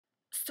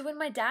So when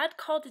my dad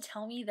called to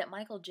tell me that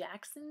Michael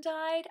Jackson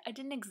died, I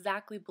didn't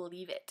exactly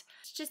believe it.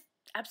 It's just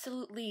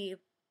absolutely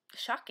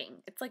shocking.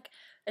 It's like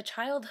a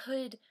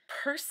childhood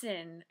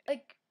person,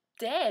 like,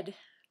 dead.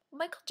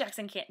 Michael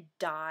Jackson can't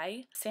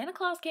die. Santa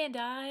Claus can't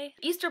die.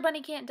 Easter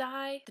Bunny can't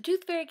die. The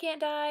Tooth Fairy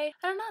can't die.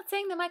 And I'm not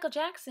saying that Michael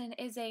Jackson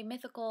is a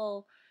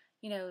mythical,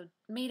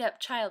 made-up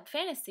child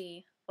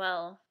fantasy.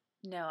 Well,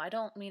 no, I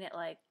don't mean it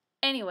like...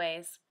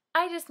 Anyways,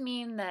 I just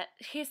mean that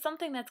he's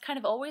something that's kind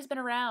of always been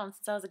around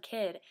since I was a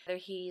kid. Whether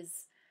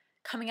he's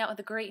coming out with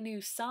a great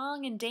new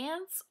song and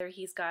dance, or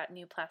he's got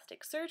new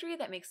plastic surgery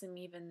that makes him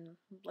even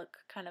look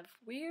kind of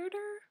weirder.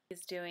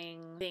 He's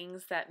doing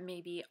things that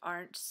maybe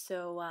aren't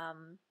so,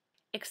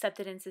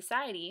 accepted in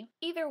society.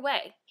 Either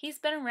way, he's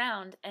been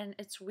around and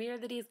it's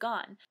weird that he's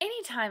gone.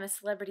 Anytime a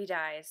celebrity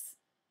dies,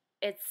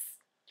 it's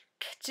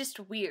just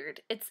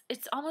weird.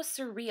 It's almost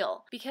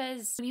surreal,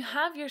 because when you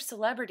have your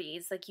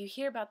celebrities, like, you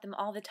hear about them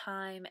all the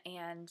time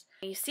and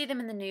you see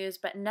them in the news,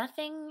 but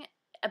nothing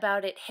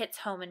about it hits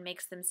home and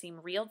makes them seem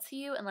real to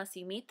you unless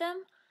you meet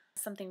them.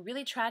 Something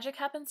really tragic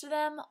happens to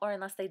them, or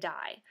unless they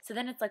die. So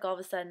then it's like all of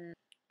a sudden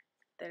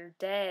they're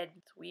dead.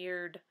 It's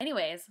weird.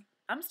 Anyways,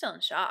 I'm still in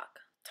shock.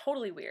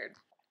 Totally weird.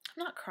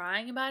 I'm not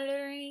crying about it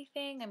or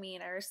anything. I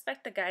mean, I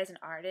respect the guy's an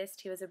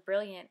artist. He was a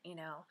brilliant,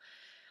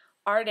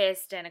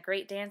 artist and a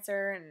great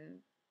dancer and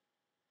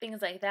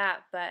things like that,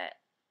 but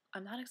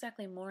I'm not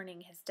exactly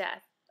mourning his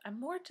death. I'm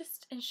more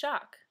just in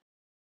shock.